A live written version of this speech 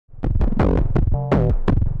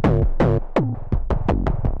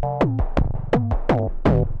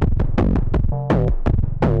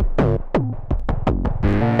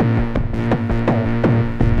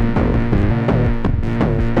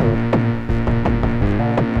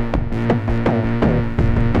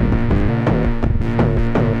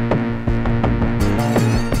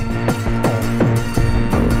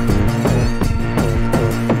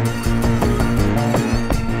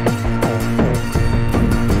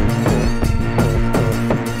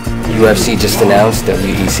UFC just announced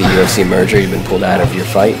WEC UFC merger. You've been pulled out of your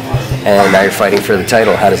fight, and now you're fighting for the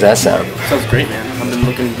title. How does that sound? Sounds great, man. I've been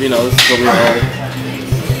looking, you know, this is what we were all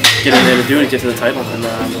getting there to do to get to the title, and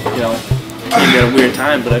you know, it came at a weird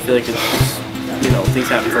time, but I feel like it's, you know, things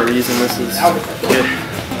happen for a reason. This is good.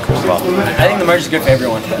 I think the merge is good for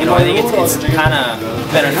everyone. You know, I think it's kind of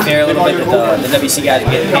been unfair a little bit that the WC guys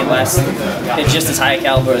are getting paid less. They're just as high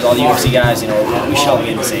caliber as all the UFC guys. You know, we should all be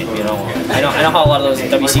getting the same. You know, I know how a lot of those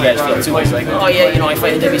WC guys feel too. It's like, oh yeah, you know, I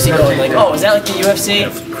fight the WC guys. Like, oh, is that like the UFC?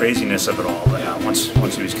 The craziness of it all. But once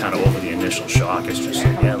he was kind of over the initial shock, it's just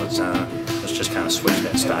yeah, let's just kind of switch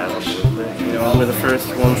that style up a little bit. You know, we're the first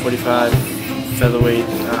 145 featherweight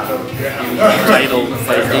title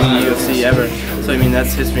fight in the UFC ever. So I mean,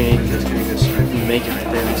 that's history in the making right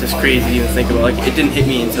there. It's just crazy to even think about. Like, it didn't hit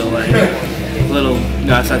me until like a little.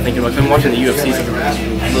 No, I started thinking about. Cause I'm watching the UFC since I was a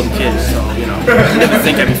little kid. So you know, I never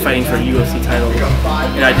think I'd be fighting for a UFC title.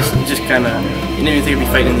 And I just kind of, you didn't even think I'd be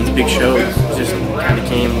fighting in these big shows. It just kind of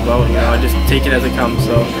came about. You know, I just take it as it comes.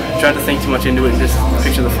 So I tried to think too much into it and just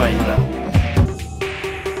picture the fight. You know.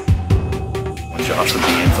 Josh would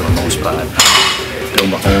be in for the most part. Bill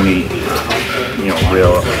Mahoney, you know,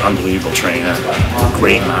 real unbelievable trainer,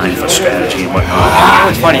 great mind for strategy and whatnot. You know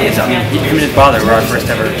what's funny is him and his father were our first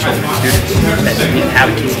ever children students. That we didn't have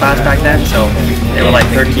a kids class back then, so they were like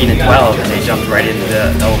 13 and 12, and they jumped right into the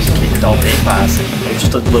adult A class.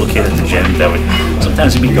 Just a little kid at the gym that would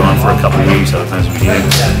sometimes he'd be gone for a couple of weeks, other times he'd be in.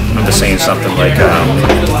 I remember saying something like,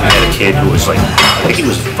 I had a kid who was like, I think he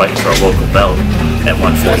was fighting for a local belt at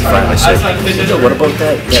 145. I said, yo, what about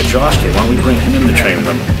that Josh kid? Why don't we bring him in to train with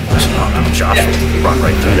him? I said, oh, no, Josh will run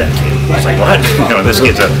right through that kid. I was like, what? You know, this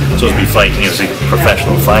kid's supposed to be fighting, he was a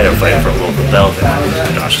professional fighter fighting for a local belt,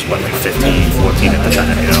 and Josh is what, like 15, 14 at the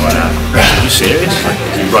time, you know, and are you serious? Like,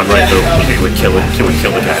 he'd run right through, he would kill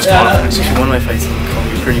the guy's confidence. One of my fights called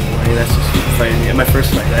me pretty boring. That's just fighting me. My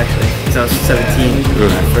first fight, actually, because I was 17.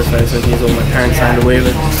 My first fight, I was 17 years old. My parents signed a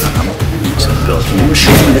waiver. So Bill, can you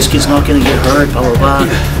assure me this kid's not going to get hurt, blah, blah, blah.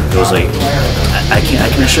 It was like, I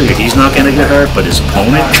can assure you he's not going to get hurt, but his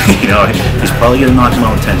opponent, you know, he's probably going to knock him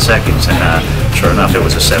out in 10 seconds. And sure enough, it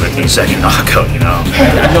was a 17-second knockout, you know.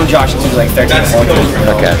 I've known Josh since he was like 13 or 14.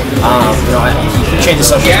 Okay. You know, he trained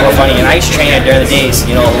himself just more funny, and I used to train during the days,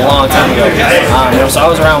 you know, a long time ago. You know, so I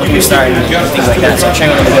was around when he was starting and things like that, so I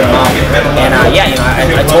trained with him a good amount. And yeah, you know,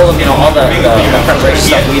 I told him, you know, all the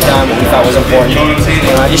preparation stuff we've done, we thought was important.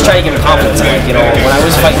 You know, I just tried to give him confidence. Like, you know, when I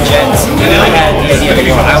was fighting gents, I had the idea that,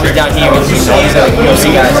 you know, I was down here with all these other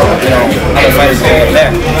UFC guys, you know, other fighters going up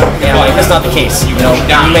there. And like, that's not the case. You know,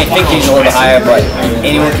 you may think he's a little bit higher, but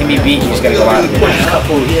anyone can be beat. You just got to go out. He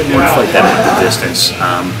had one fight that went the distance.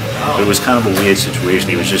 It was kind of a weird situation.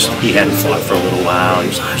 He hadn't fought for a little while. He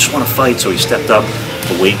was like, I just want to fight, so he stepped up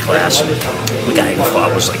the weight class. The guy who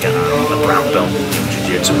fought was like a brown belt in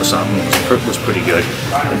jiu-jitsu or something. It was pretty good.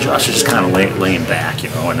 And Josh was just kind of laying back, you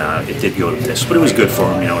know, and it did go to this. But it was good for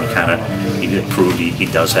him, you know, he did prove he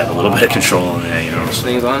does have a little bit of control in there, you know. So.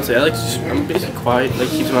 Things, honestly, I'm basically quiet, like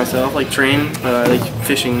keep to myself, like train, I like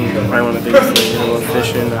fishing, probably one of the biggest things, you know,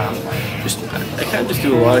 fishing, I kind of just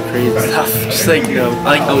do a lot of crazy stuff, just like, you know,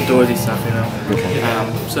 I like outdoorsy stuff, you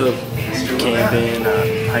know, so camping,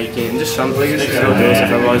 hiking, just some outdoor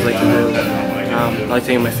stuff I've always liked to do. I like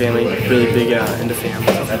taking my family, really big into family,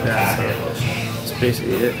 stuff like that, so that's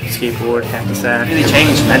basically it. Skateboard, hack the sack. He really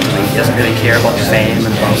changed mentally. He doesn't really care about the fame,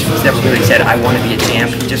 and he's never really said, I want to be a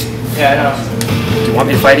champ. He just, do you want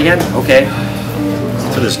me to fight again? Okay.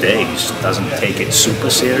 To this day, he just doesn't take it super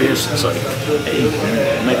serious. It's like, hey,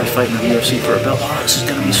 I might be fighting the UFC for a belt. Oh, this is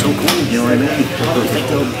gonna be so cool. You know what I mean?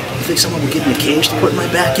 You think someone would give me a cage to put in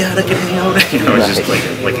my backyard? I can hang out. You know, it's just like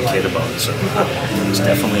a kid about it. So it's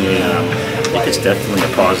definitely, I think it's definitely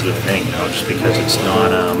a positive thing. You know, just because it's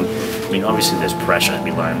not. I mean, obviously there's pressure. I'd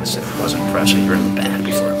be lying if it wasn't pressure. You're in the bag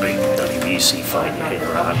before a big WEC fight. You hit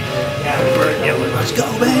around, yelling, "Let's go,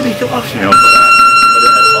 baby, come on!" You know, but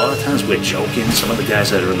a lot of times we're joking. Some of the guys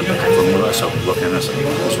that are in the back room with us are looking at us like,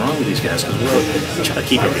 what's wrong with these guys? Because we try to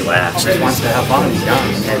keep it relaxed. He just wants to have fun. He's young,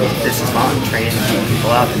 and this is fun. Training, keeping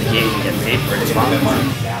people up in the game, and getting paid for it. It's fun.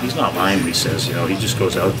 He's not lying when he says, you know, he just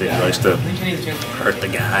goes out there, he likes to hurt the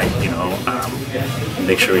guy, you know,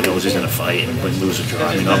 make sure he knows he's in a fight and win, lose, or draw.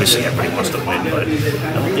 I mean, obviously everybody wants to win, but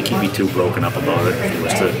I don't think he'd be too broken up about it if he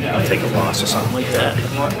was to take a loss or something like that.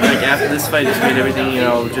 Like after this fight, it's made everything, you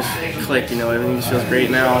know, just click. You know, everything just feels great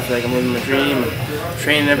now. I feel like I'm living my dream,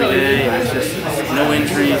 training every day, and it's just no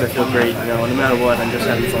injuries. I feel great. You know, no matter what, I'm just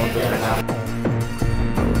having fun with it right now.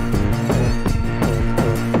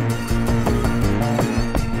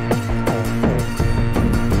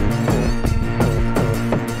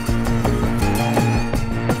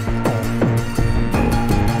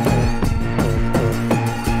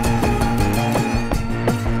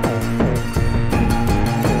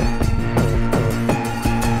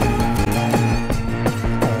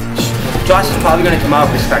 Josh is probably going to come out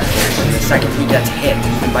respectful, but the second he gets hit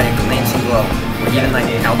by a glancing blow, or even like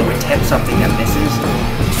Aldo attempt something that misses,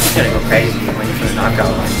 he's going to go crazy waiting for the knockout.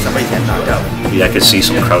 Like, somebody's getting knocked out. Yeah, I could see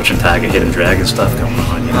some crouching tiger, hidden dragon stuff going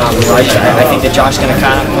on. You know? I think that Josh's going to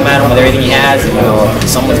kind of come at him with everything he has. You know,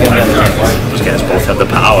 someone's going to be on the canvas. Those guys both have the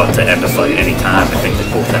power to end a fight anytime. I think they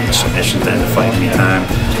both have the submission to end a fight anytime.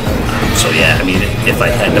 So yeah, I mean, if I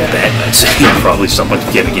had to bet, I'd say probably someone's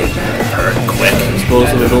gonna get hurt quick.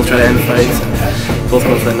 Both of them will try to end fights. Both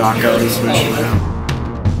go for the knockout and submission round.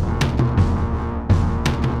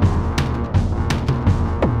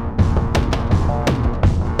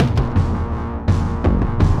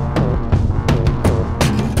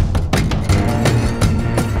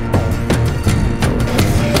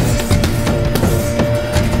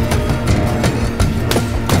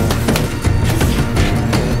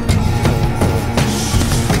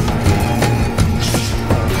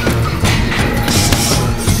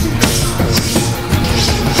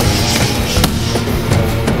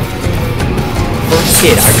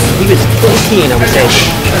 Kid, he was 14, I was saying,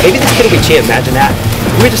 maybe this kid will be champ, imagine that.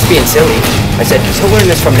 We're just being silly. I said, he'll learn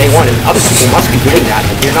this from day one, and other people must be doing that,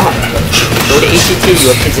 but you're not. Go to ACT, you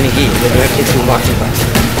have kids in a gi, and you have kids who are boxing fights.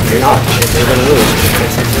 You're not. They're going to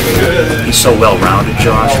lose. He's so well-rounded,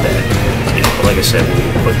 Josh, that, you know, like I said, we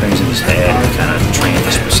put things in his head and kind of train for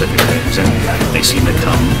specific things, and they seem to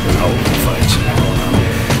come out in fights.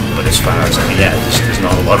 But as far as, I mean, yeah, there's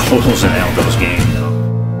not a lot of holes in Aldo's game, you know.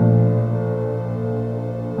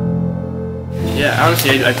 Yeah,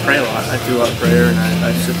 honestly, I pray a lot. I do a lot of prayer, and I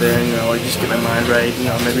sit there and, you know, like, just get my mind right. You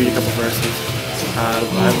know, maybe read a couple verses out of the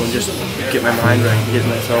Bible and just get my mind right, get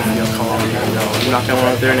myself, you know, calm. You know, I'm not going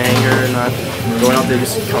out there in anger, not going out there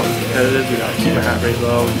just competitive. You know, keep my heart rate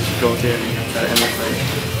low and just go out there and try to end the fight.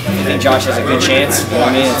 I think Josh has a good chance. You know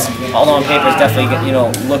what I mean? Aldo on paper is definitely, you know,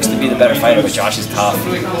 looks to be the better fighter, but Josh is tough.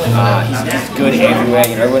 He's good everywhere.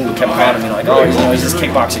 You know, everyone kept calling him, you know, like, oh, he's this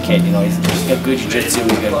kickboxer kid. You know, he's got good jiu-jitsu,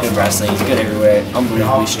 he's got good wrestling, he's good everywhere.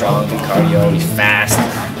 Unbelievably strong, good cardio, he's fast.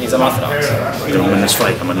 He's unorthodox. I'm gonna win this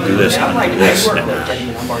fight. I'm gonna do this. I'm gonna do this. And,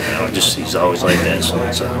 you know, just he's always like that. So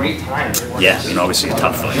it's yeah, you know, obviously a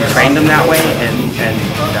tough fight. We trained him that way, and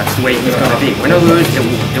that's the way he's going to be. Win or lose, it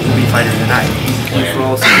will be fighter tonight. Thank you for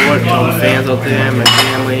all the support, all the fans out there, my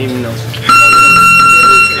family, you know,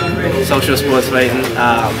 South Shore Sportsfighting.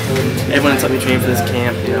 Everyone that's let me train for this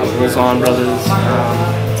camp, you know, Rockland brothers.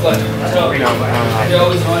 You know,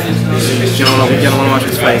 John, we want to watch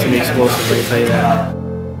his fights, and be explosive, I can tell you that.